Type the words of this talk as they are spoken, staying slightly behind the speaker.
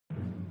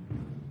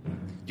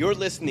You're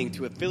listening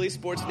to a Philly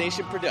Sports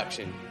Nation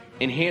production,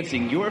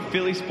 enhancing your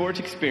Philly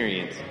sports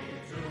experience.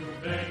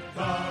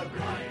 Fight,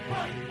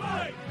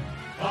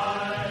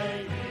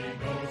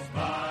 Eagles,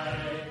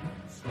 fight.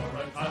 Score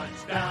a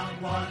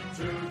touchdown, 1,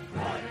 2, 3.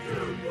 1, 2,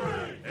 3.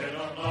 Hit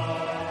 'em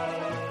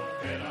low,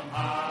 hit 'em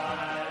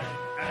high,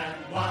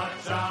 and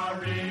watch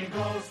our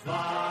Eagles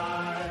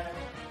fly.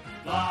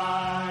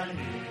 Fly,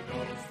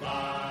 Eagles,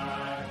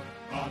 fly,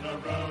 on the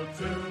road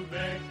to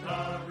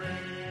victory.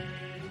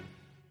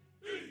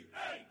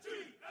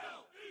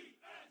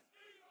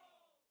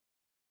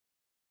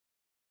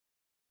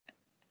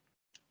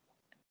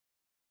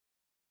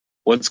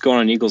 What's going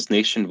on, Eagles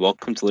Nation?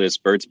 Welcome to the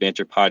latest Birds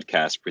Banter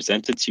podcast,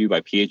 presented to you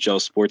by PHL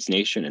Sports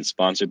Nation and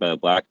sponsored by the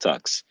Black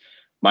Tucks.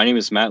 My name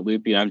is Matt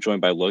Loopy, and I'm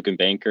joined by Logan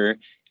Banker,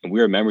 and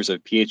we are members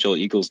of PHL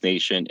Eagles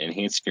Nation,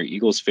 enhancing your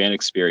Eagles fan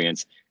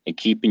experience and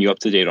keeping you up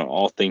to date on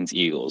all things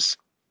Eagles.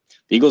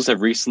 The Eagles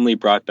have recently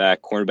brought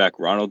back cornerback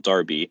Ronald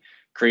Darby,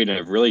 creating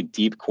a really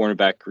deep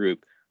cornerback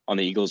group on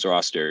the Eagles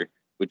roster,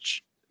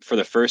 which for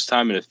the first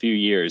time in a few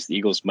years, the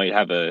Eagles might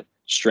have a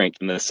strength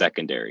in the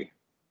secondary.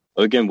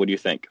 Logan, what do you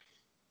think?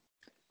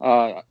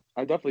 I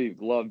definitely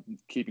love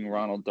keeping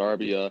Ronald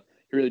Darby. He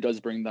really does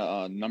bring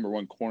the number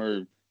one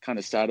corner kind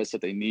of status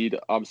that they need.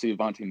 Obviously,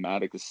 Avonte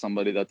Maddox is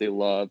somebody that they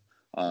love.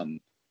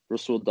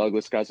 Rasul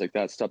Douglas, guys like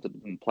that stepped up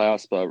in the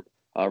playoffs, but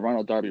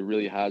Ronald Darby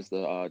really has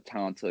the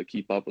talent to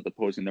keep up with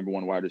opposing number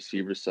one wide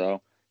receivers.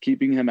 So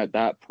keeping him at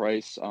that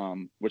price,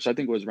 which I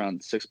think was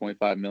around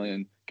 $6.5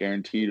 million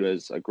guaranteed,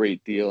 was a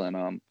great deal.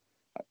 And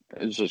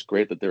it's just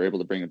great that they're able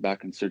to bring it back,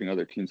 considering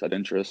other teams had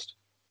interest.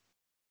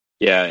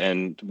 Yeah,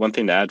 and one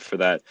thing to add for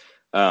that,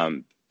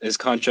 his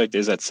contract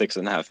is at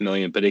 $6.5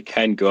 million, but it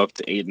can go up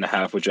to $8.5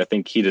 million, which I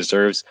think he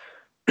deserves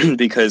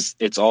because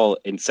it's all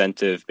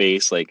incentive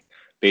based, like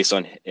based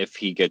on if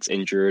he gets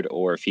injured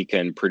or if he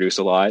can produce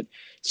a lot.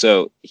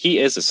 So he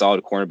is a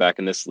solid cornerback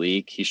in this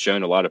league. He's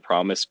shown a lot of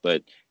promise,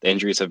 but the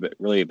injuries have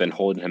really been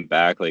holding him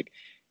back. Like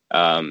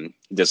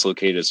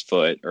dislocated his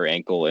foot or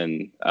ankle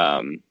in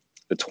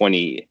the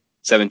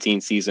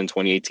 2017 season,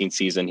 2018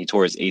 season, he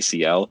tore his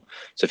ACL.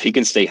 So if he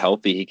can stay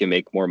healthy, he can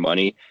make more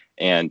money.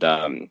 And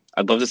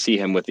I'd love to see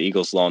him with the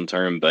Eagles long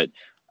term. But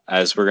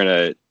as we're going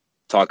to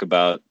talk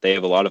about, they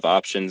have a lot of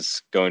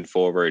options going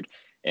forward.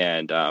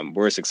 And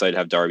we're just excited to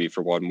have Darby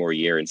for one more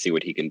year and see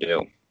what he can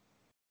do.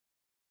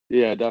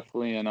 Yeah,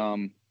 definitely.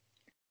 And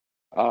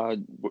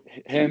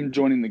him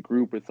joining the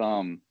group with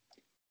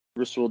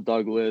Rasul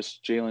Douglas,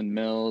 Jalen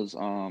Mills,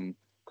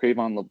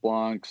 Cravon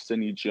LeBlanc,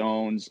 Sidney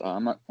Jones. I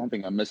don't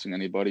think I'm missing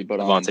anybody, but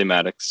Avonte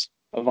Maddox.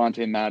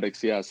 Avonte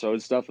Maddox, yeah. So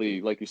it's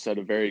definitely, like you said,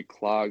 a very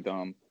clogged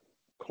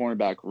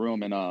cornerback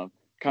room, and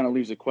kind of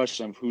leaves a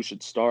question of who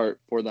should start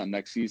for that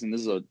next season.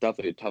 This is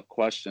definitely a tough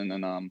question,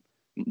 and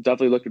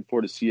definitely looking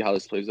forward to see how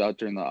this plays out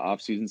during the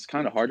offseason. It's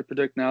kind of hard to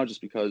predict now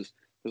just because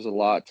there's a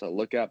lot to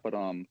look at, but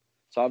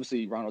so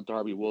obviously Ronald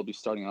Darby will be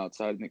starting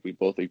outside. I think we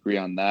both agree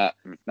on that.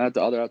 And at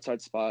the other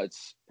outside spot,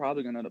 it's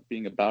probably going to end up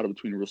being a battle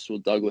between Rasul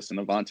Douglas and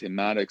Avonte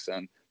Maddox,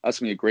 and that's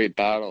going to be a great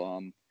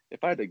battle.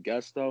 If I had to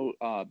guess, though,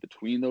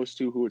 between those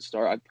two who would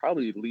start, I'd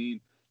probably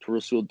lean to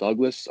Rasul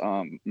Douglas.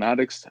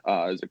 Maddox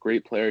is a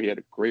great player. He had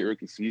a great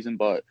rookie season,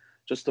 but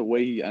just the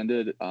way he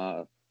ended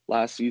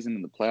last season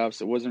in the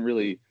playoffs, it wasn't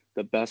really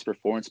the best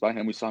performance by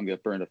him. We saw him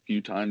get burned a few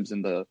times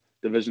in the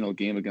divisional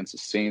game against the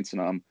Saints,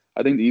 and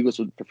I think the Eagles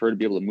would prefer to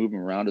be able to move him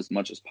around as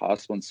much as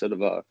possible instead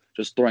of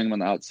just throwing him on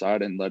the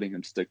outside and letting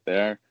him stick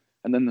there.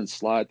 And then the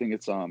slot, I think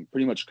it's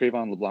pretty much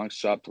Cravon LeBlanc's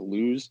job to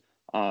lose.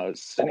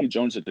 Sidney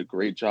Jones did a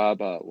great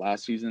job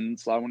last season in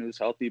slot when he was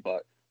healthy,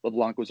 but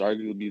LeBlanc was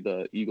arguably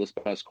the Eagles'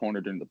 best corner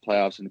during the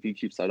playoffs, and if he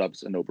keeps that up,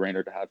 it's a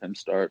no-brainer to have him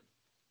start.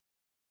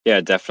 Yeah,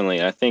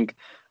 definitely. I think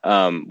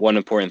one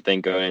important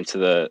thing going into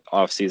the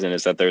offseason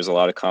is that there's a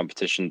lot of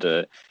competition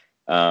to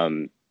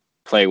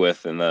play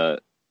with in the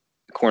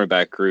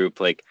cornerback group.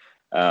 Like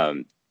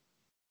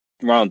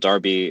Ronald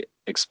Darby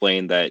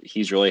explained that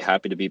he's really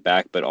happy to be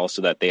back, but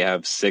also that they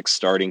have 6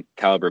 starting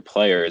caliber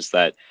players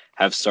that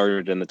have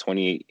started in the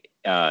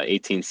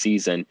 2018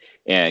 season,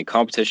 and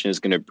competition is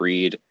going to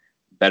breed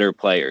better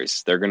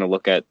players. They're going to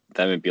look at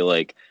them and be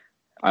like,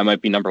 I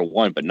might be number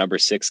 1, but number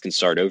 6 can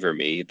start over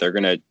me. They're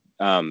going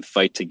to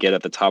fight to get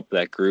at the top of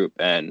that group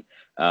and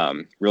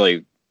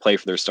really play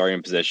for their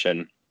starting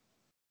position.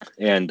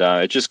 And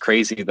it's just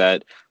crazy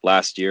that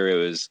last year it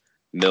was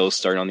Mills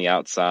starting on the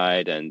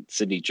outside and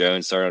Sidney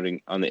Jones starting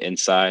on the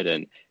inside,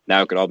 and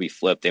now it could all be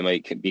flipped. They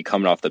might be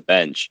coming off the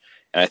bench.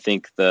 And I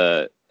think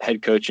the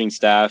head coaching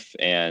staff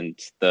and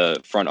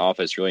the front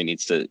office really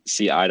needs to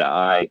see eye to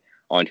eye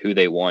on who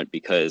they want,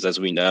 because as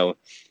we know,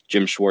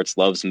 Jim Schwartz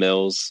loves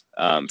Mills.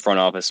 Front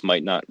office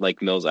might not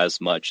like Mills as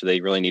much. They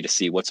really need to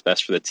see what's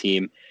best for the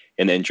team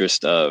in the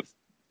interest of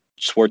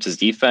Schwartz's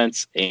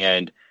defense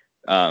and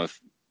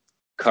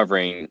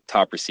covering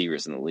top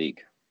receivers in the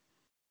league.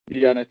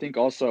 Yeah, and I think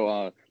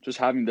also just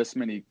having this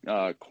many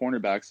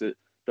cornerbacks,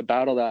 the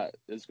battle that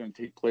is going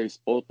to take place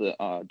both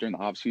during the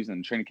offseason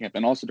and training camp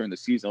and also during the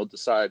season will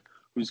decide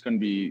who's going to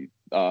be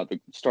the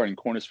starting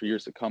corners for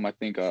years to come. I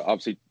think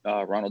obviously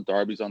Ronald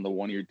Darby's on the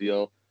one-year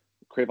deal.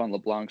 Cravon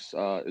LeBlanc's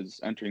is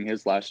entering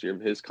his last year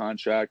of his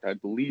contract. I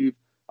believe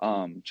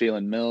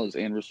Jalen Mills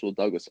and Rasul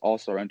Douglas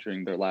also are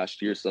entering their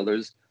last year. So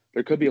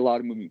there could be a lot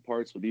of moving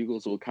parts, but the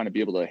Eagles will kind of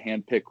be able to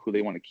handpick who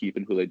they want to keep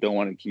and who they don't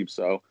want to keep.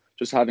 So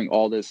just having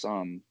all this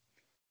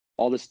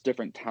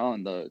different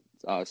talent, the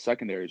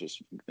secondary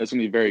it's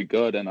gonna be very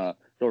good, and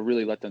it'll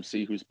really let them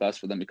see who's best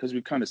for them, because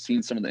we've kind of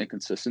seen some of the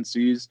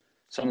inconsistencies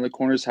some of the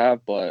corners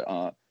have,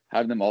 but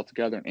having them all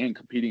together and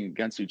competing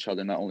against each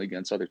other, not only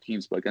against other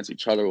teams but against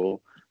each other,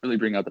 will really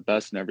bring out the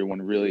best in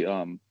everyone. Really,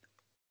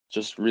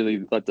 just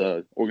really let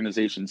the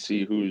organization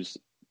see who's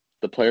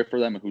the player for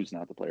them and who's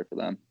not the player for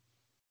them.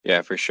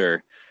 Yeah, for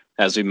sure.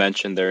 As we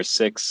mentioned, there are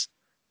 6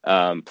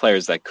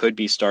 players that could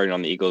be starting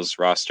on the Eagles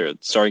roster,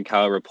 starting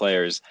caliber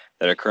players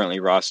that are currently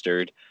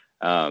rostered.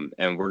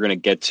 And we're going to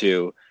get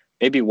to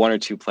maybe 1 or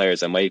 2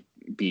 players that might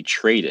be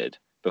traded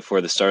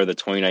before the start of the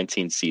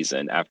 2019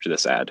 season after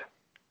this ad.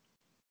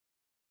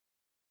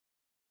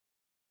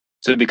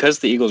 So because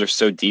the Eagles are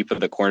so deep at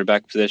the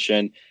cornerback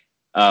position,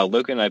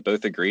 Logan and I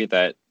both agree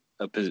that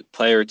a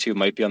player or 2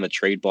 might be on the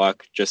trade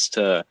block just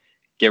to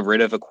get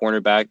rid of a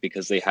cornerback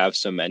because they have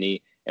so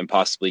many, and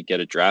possibly get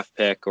a draft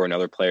pick or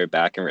another player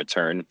back in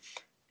return.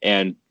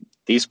 And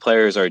these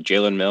players are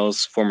Jalen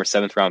Mills, former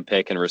 7th-round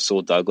pick, and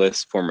Rasul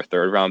Douglas, former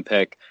 3rd-round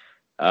pick.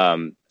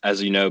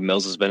 As you know,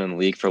 Mills has been in the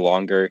league for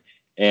longer,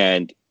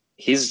 and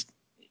he's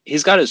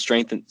got his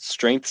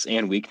strengths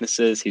and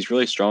weaknesses. He's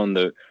really strong in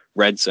the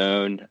red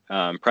zone,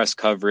 press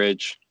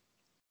coverage.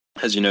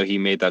 As you know, he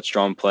made that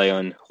strong play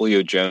on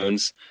Julio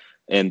Jones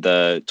in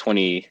the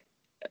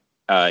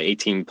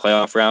 2018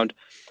 playoff round,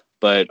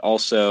 but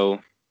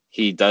also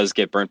he does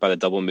get burnt by the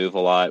double move a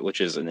lot, which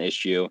is an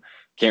issue.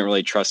 Can't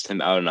really trust him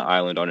out on an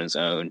island on his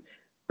own.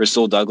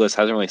 Rasul Douglas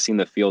hasn't really seen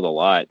the field a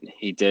lot.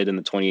 He did in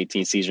the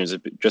 2018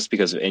 season just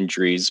because of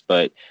injuries,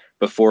 but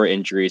before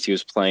injuries, he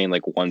was playing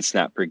like 1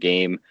 snap per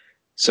game.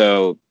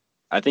 So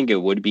I think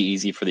it would be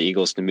easy for the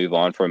Eagles to move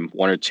on from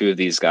 1 or 2 of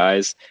these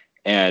guys.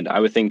 And I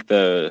would think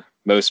the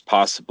most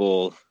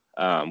possible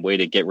way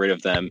to get rid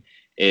of them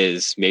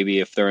is maybe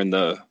if they're in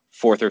the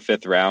 4th or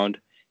 5th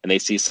round and they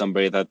see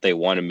somebody that they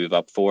want to move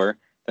up for,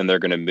 then they're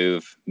going to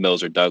move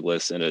Mills or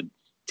Douglas in a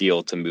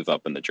deal to move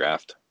up in the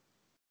draft.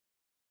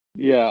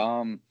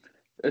 Yeah,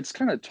 it's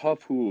kind of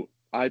tough who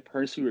I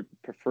personally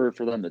would prefer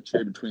for them to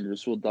trade between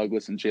Rasul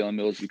Douglas and Jalen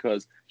Mills,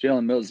 because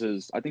Jalen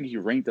Mills I think he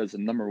ranked as the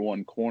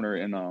 #1 corner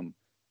in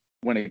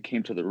when it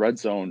came to the red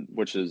zone,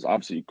 which is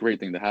obviously a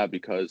great thing to have,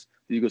 because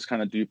the Eagles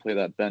kind of do play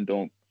that bend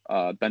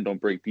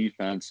don't break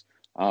defense.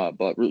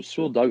 But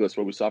Rasul Douglas,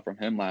 what we saw from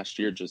him last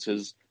year, just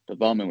his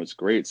development was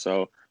great.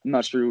 So I'm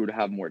not sure who would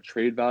have more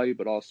trade value,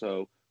 but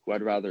also who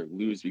I'd rather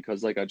lose,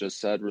 because like I just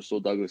said,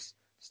 Rasul Douglas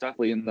is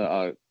definitely in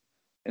the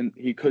and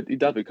he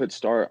definitely could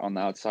start on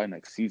the outside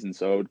next season.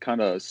 So it would kind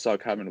of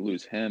suck having to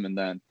lose him. And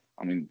then,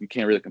 I mean, you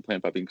can't really complain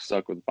about being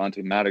stuck with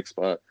Vontae Maddox,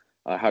 but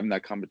having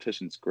that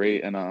competition is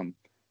great. And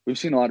we've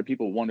seen a lot of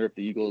people wonder if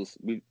the Eagles,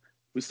 we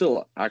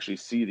still actually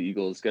see the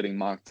Eagles getting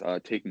mocked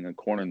taking a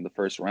corner in the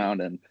 1st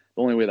round. And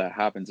the only way that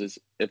happens is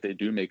if they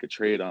do make a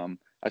trade.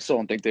 I still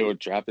don't think they would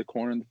draft a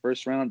corner in the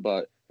 1st round,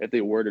 but if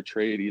they were to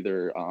trade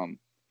either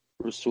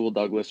Rasul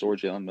Douglas or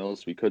Jalen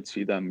Mills, we could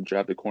see them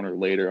draft a corner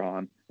later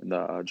on in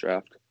the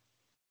draft.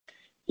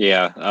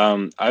 Yeah,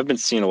 I've been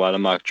seeing a lot of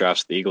mock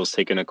drafts, the Eagles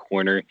taking a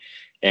corner,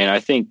 and I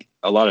think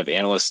a lot of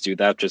analysts do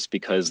that just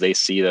because they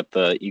see that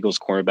the Eagles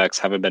cornerbacks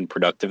haven't been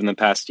productive in the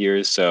past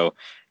years. So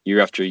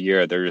year after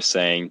year, they're just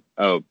saying,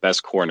 oh,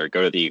 best corner,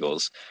 go to the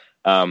Eagles,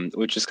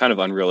 which is kind of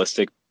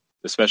unrealistic,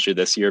 especially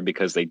this year,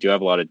 because they do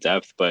have a lot of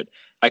depth. But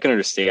I can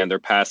understand their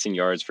passing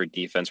yards for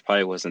defense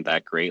probably wasn't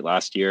that great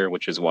last year,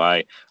 which is why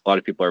a lot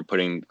of people are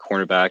putting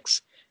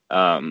cornerbacks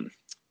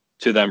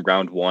to them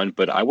round 1.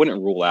 But I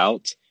wouldn't rule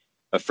out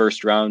a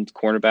 1st-round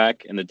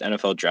cornerback in the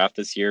NFL draft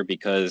this year,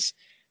 because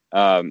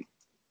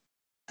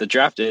the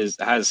draft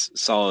has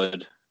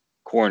solid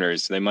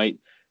corners. They might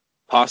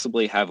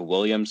possibly have Greedy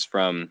Williams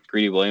from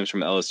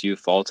LSU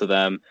fall to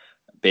them,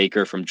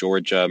 Baker from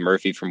Georgia,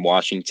 Murphy from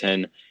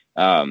Washington.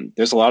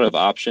 There's a lot of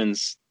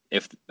options.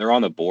 If they're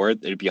on the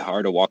board, it'd be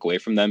hard to walk away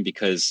from them,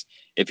 because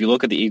if you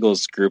look at the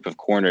Eagles group of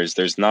corners,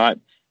 there's not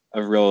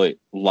a really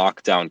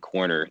lockdown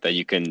corner that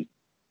you can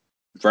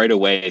right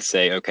away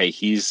say, okay,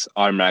 he's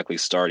automatically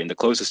starting. The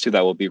closest to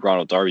that will be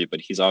Ronald Darby,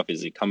 but he's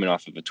obviously coming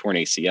off of a torn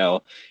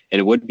ACL. And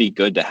it would be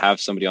good to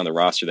have somebody on the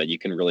roster that you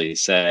can really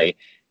say,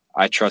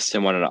 I trust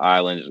him on an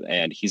island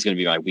and he's going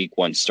to be my week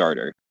 1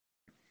 starter.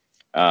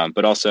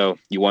 But also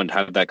you want to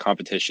have that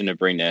competition to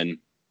bring in.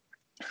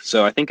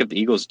 So I think if the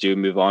Eagles do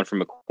move on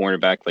from a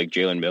cornerback like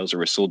Jalen Mills or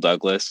Rasul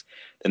Douglas,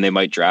 then they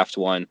might draft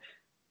one.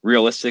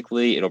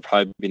 Realistically, it'll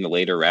probably be in the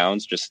later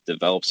rounds, just to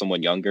develop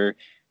someone younger.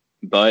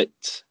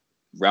 But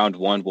round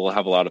 1 will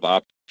have a lot of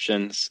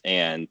options,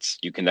 and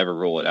you can never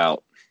rule it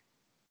out.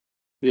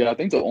 Yeah, I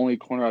think the only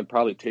corner I'd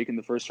probably take in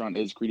the 1st round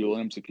is Greedy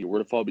Williams if he were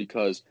to fall,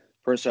 because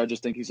first I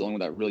just think he's the only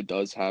one that really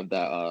does have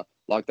that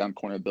lockdown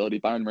corner ability.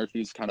 Byron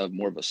Murphy's kind of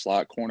more of a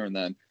slot corner, and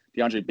then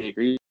DeAndre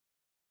Baker,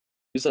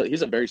 he's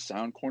a very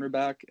sound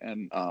cornerback,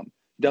 and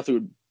definitely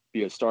would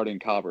be a starting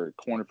caliber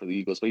corner for the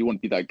Eagles, but he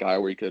wouldn't be that guy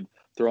where he could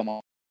throw him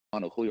on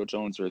a Julio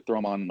Jones or throw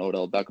him on an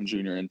Odell Beckham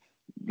Jr. and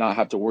not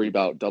have to worry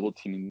about double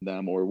teaming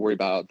them or worry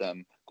about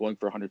them going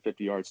for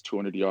 150 yards,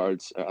 200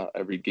 yards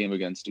every game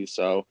against you.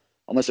 So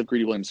unless if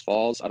Greedy Williams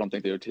falls, I don't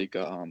think they would take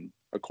a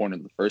corner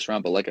in the first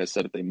round. But like I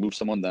said, if they move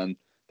someone, then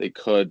they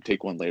could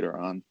take one later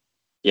on.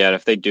 Yeah, and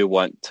if they do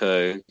want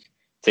to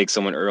take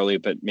someone early,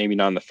 but maybe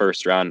not in the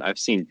first round, I've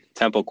seen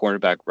Temple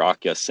cornerback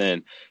Rock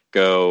Ya-Sin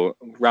go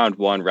round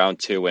 1, round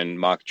 2 in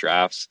mock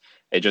drafts.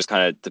 It just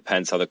kind of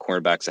depends how the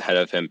cornerbacks ahead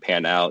of him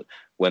pan out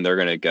when they're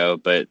going to go.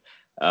 But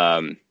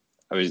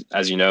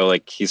as you know,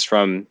 like he's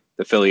from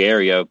the Philly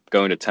area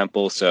going to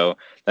Temple, so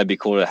that'd be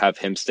cool to have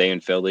him stay in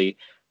Philly.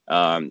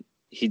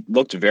 He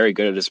looked very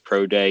good at his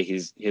pro day.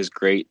 He has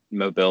great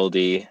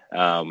mobility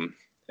in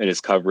his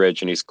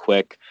coverage, and he's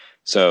quick.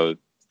 So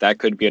that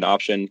could be an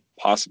option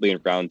possibly in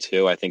round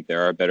 2. I think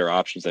there are better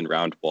options in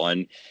round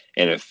 1.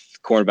 And if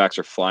cornerbacks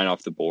are flying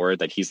off the board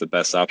that he's the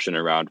best option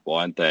in round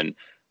 1, then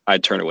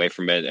I'd turn away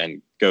from it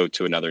and go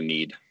to another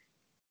need.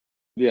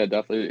 Yeah,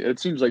 definitely. It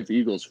seems like the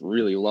Eagles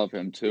really love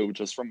him too.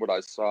 Just from what I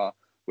saw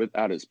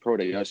at his pro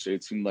day yesterday,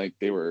 it seemed like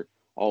they were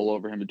all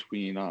over him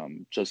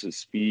between just his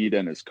speed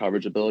and his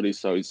coverage ability.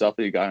 So he's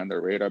definitely a guy on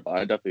their radar. But I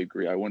definitely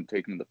agree. I wouldn't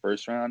take him in the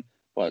first round,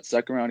 but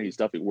second round he's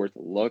definitely worth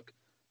a look.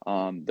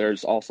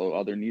 There's also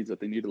other needs that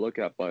they need to look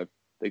at, but if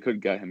they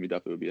could get him, he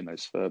definitely would be a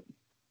nice fit.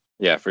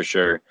 Yeah, for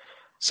sure.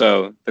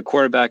 So the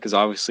quarterback is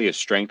obviously a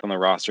strength on the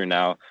roster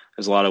now.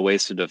 There's a lot of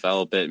ways to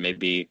develop it,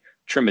 maybe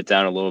trim it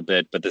down a little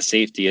bit, but the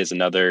safety is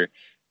another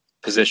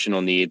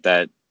positional need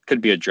that could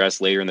be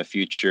addressed later in the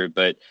future,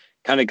 but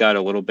kind of got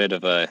a little bit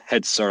of a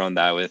head start on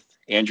that with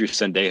Andrew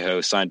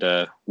Sendejo signed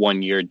a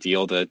 1-year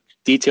deal. The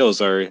details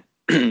are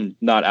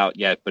not out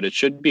yet, but it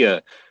should be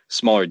a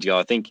smaller deal.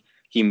 I think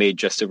he made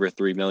just over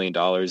 $3 million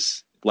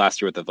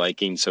last year with the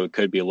Vikings, so it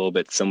could be a little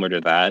bit similar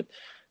to that.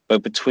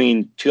 But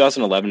between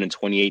 2011 and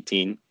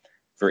 2018,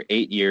 for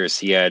 8 years,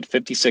 he had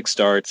 56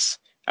 starts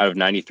out of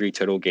 93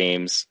 total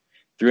games,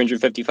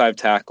 355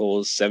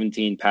 tackles,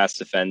 17 pass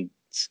defense,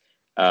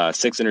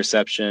 6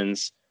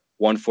 interceptions,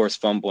 1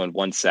 forced fumble, and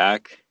 1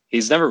 sack.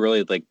 He's never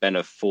really been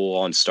a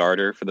full-on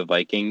starter for the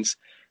Vikings,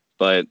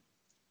 but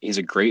he's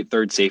a great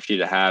third safety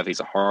to have. He's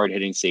a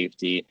hard-hitting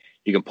safety.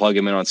 You can plug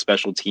him in on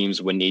special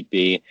teams when need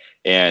be,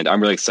 and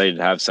I'm really excited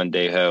to have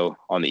Sendejo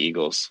on the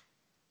Eagles.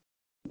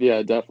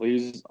 Yeah,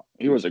 definitely.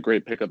 He was a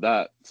great pick. Of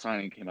that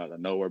signing came out of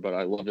nowhere, but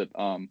I loved it.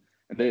 And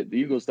the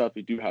Eagles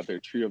definitely do have their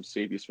trio of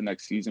safeties for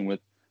next season with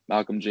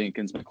Malcolm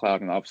Jenkins,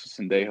 McLeod, and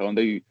obviously Sendejo, and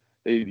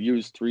they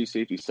use 3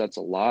 safety sets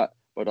a lot,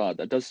 but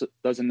that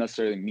doesn't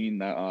necessarily mean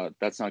that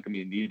that's not going to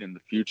be a need in the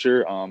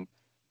future.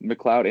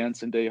 McLeod and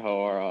Sendejo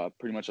are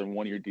pretty much on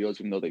 1-year deals,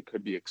 even though they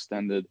could be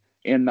extended.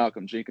 And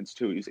Malcolm Jenkins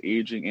too. He's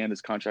aging, and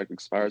his contract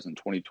expires in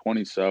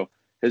 2020, so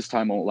his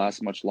time won't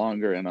last much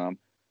longer. And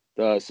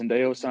the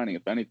Sendejo signing,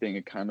 if anything,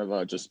 it kind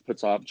of just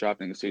puts off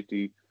drafting a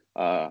safety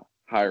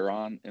higher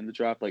on in the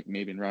draft, like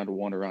maybe in round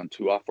 1 or round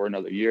 2 off for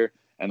another year.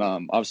 And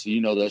obviously,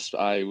 you know this.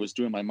 I was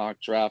doing my mock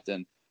draft,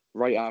 and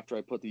right after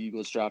I put the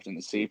Eagles drafting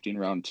the safety in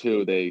round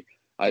 2, the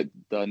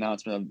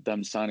announcement of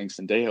them signing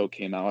Sendejo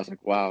came out. I was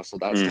like, wow, so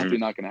that's definitely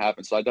not going to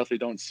happen. So I definitely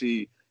don't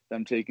see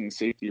them taking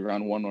safety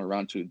round 1 or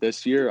round 2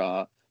 this year.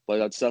 But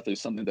that's definitely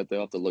something that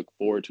they'll have to look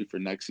forward to for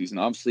next season.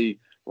 Obviously,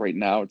 right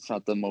now, it's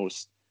not the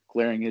most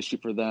glaring issue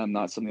for them,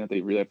 not something that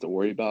they really have to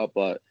worry about.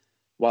 But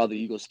while the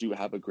Eagles do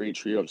have a great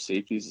trio of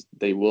safeties,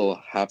 they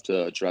will have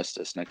to address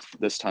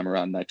this time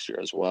around next year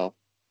as well.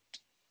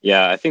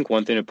 Yeah, I think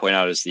one thing to point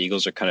out is the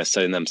Eagles are kind of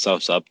setting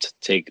themselves up to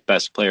take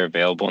best player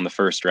available in the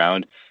first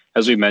round.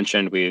 As we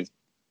mentioned,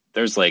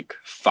 there's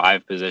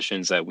 5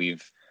 positions that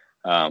we've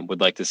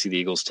would like to see the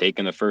Eagles take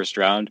in the first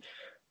round,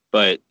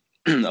 but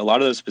a lot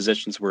of those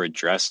positions were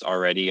addressed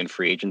already in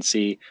free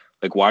agency.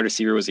 Like wide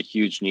receiver was a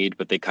huge need,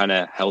 but they kind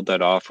of held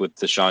that off with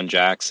Deshaun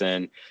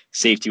Jackson.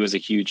 Safety was a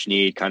huge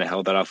need, kind of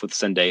held that off with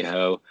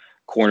Sendejo.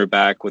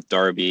 Cornerback with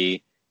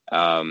Darby.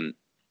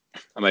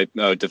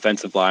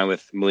 Defensive line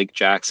with Malik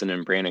Jackson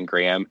and Brandon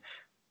Graham.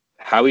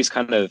 Howie's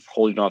kind of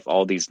holding off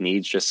all these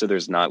needs just so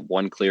there's not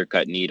one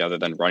clear-cut need other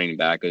than running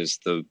back is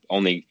the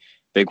only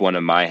big one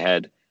in my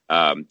head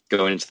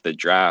going into the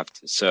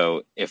draft.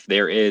 So if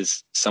there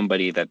is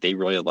somebody that they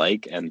really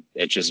like and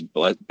it's just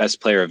best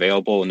player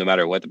available no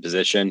matter what the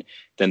position,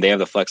 then they have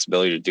the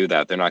flexibility to do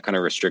that. They're not kind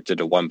of restricted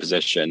to one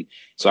position.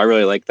 So I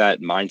really like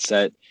that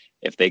mindset.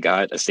 If they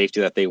got a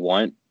safety that they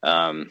want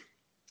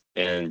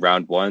in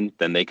round 1,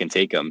 then they can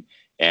take them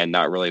and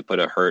not really put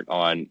a hurt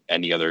on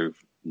any other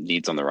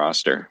needs on the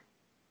roster.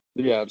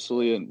 Yeah,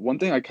 absolutely. And one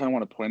thing I kind of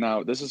want to point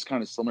out, this is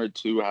kind of similar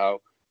to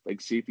how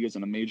safety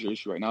isn't a major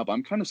issue right now, but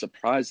I'm kind of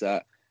surprised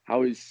at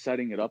how he's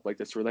setting it up like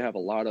this, where they have a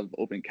lot of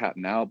open cap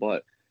now,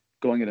 but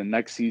going into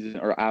next season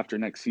or after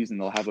next season,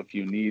 they'll have a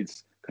few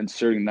needs,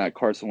 considering that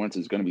Carson Wentz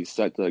is going to be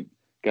set to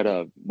get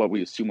what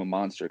we assume a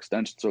monster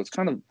extension. So it's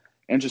kind of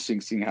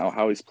interesting seeing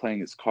how he's playing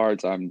his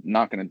cards. I'm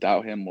not going to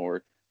doubt him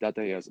or doubt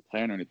that he has a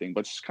plan or anything,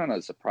 but it's just kind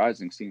of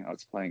surprising seeing how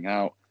it's playing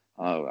out.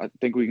 I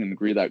think we can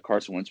agree that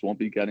Carson Wentz won't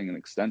be getting an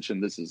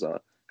extension. This is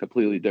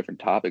completely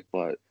different topic,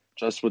 but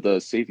just with the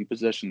safety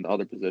position, the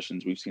other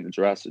positions we've seen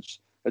addressed,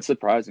 it's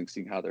surprising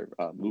seeing how they're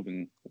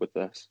moving with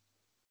this.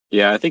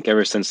 Yeah, I think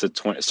ever since the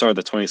start of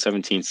the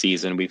 2017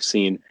 season, we've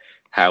seen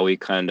how we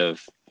kind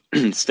of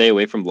stay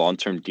away from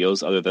long-term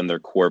deals other than their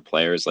core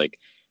players like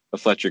a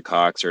Fletcher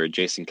Cox or a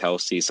Jason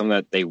Kelsey, some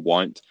that they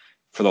want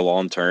for the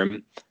long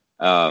term.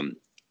 Um,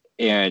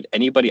 and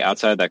anybody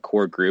outside of that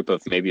core group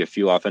of maybe a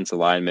few offensive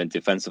linemen,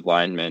 defensive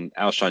linemen,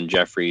 Alshon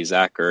Jeffrey,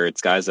 Zach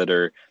Ertz, guys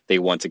that they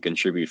want to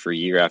contribute for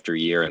year after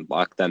year and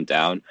lock them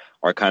down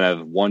are kind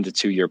of 1 to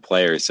 2 year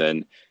players.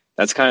 And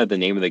that's kind of the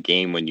name of the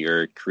game when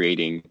you're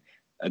creating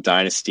a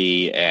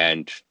dynasty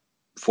and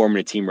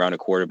forming a team around a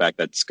quarterback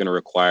that's going to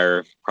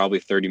require probably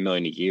 $30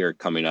 million a year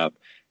coming up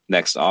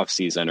next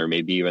offseason or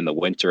maybe even the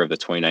winter of the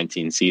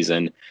 2019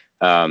 season.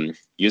 You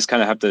just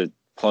kind of have to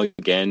plug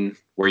in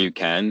where you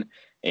can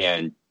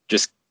and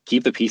just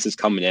keep the pieces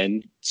coming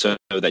in so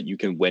that you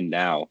can win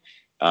now.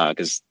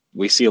 Because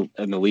we see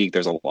in the league,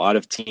 there's a lot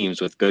of teams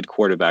with good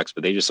quarterbacks,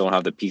 but they just don't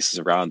have the pieces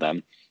around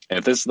them. And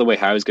if this is the way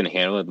Howie's going to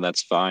handle it, then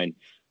that's fine.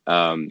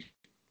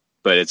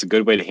 But it's a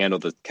good way to handle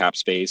the cap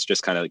space,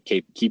 just kind of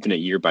keeping it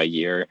year by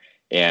year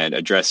and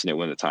addressing it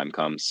when the time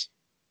comes.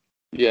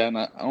 Yeah, and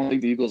I don't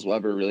think the Eagles will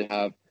ever really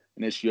have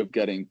an issue of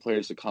getting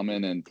players to come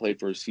in and play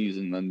for a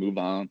season and then move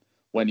on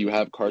when you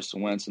have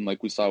Carson Wentz. And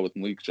like we saw with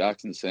Malik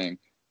Jackson saying,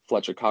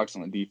 Fletcher Cox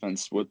on the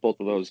defense, with both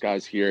of those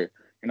guys here,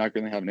 you're not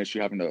going to have an issue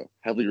having to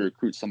heavily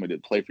recruit somebody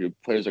to play for you.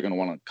 Players are going to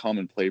want to come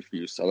and play for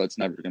you, so that's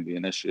never going to be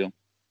an issue.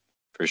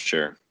 For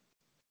sure.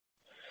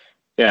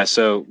 Yeah,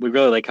 so we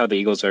really like how the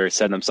Eagles are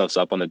setting themselves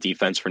up on the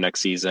defense for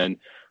next season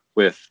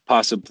with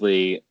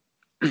possibly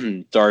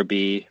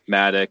Darby,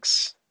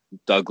 Maddox,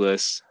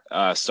 Douglas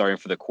starting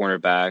for the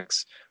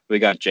cornerbacks. We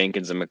got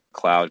Jenkins and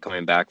McLeod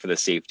coming back for the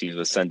safeties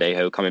with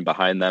Sendejo coming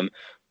behind them.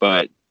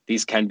 But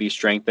these can be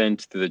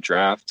strengthened through the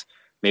draft,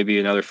 maybe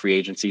another free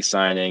agency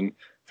signing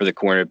for the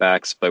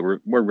cornerbacks. But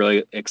we're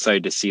really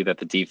excited to see that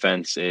the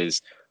defense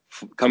is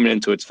coming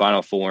into its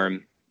final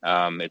form.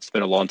 It's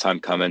been a long time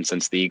coming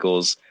since the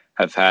Eagles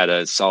have had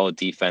a solid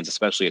defense,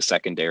 especially a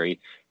secondary,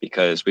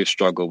 because we've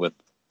struggled with,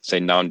 say,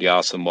 Nnamdi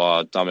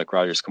Asomugha, Dominic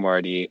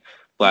Rodgers-Cromartie,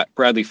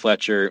 Bradley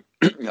Fletcher,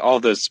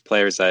 all those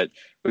players that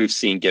we've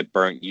seen get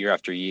burnt year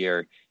after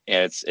year.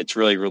 And it's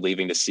really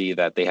relieving to see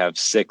that they have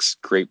 6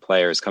 great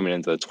players coming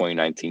into the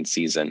 2019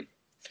 season.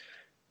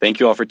 Thank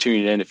you all for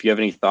tuning in. If you have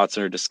any thoughts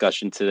on our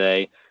discussion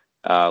today,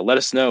 let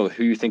us know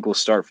who you think will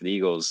start for the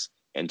Eagles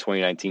in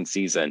 2019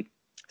 season.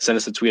 Send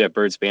us a tweet at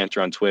Birds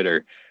Banter on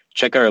Twitter.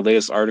 Check out our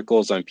latest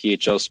articles on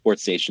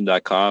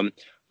phlsportsnation.com.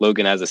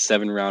 Logan has a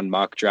 7-round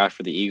mock draft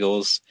for the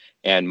Eagles,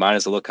 and mine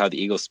is a look how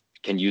the Eagles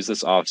can use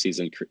this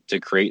offseason to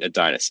create a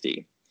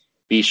dynasty.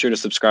 Be sure to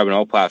subscribe on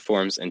all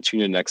platforms and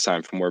tune in next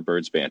time for more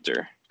Birds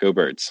Banter. Go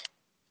Birds.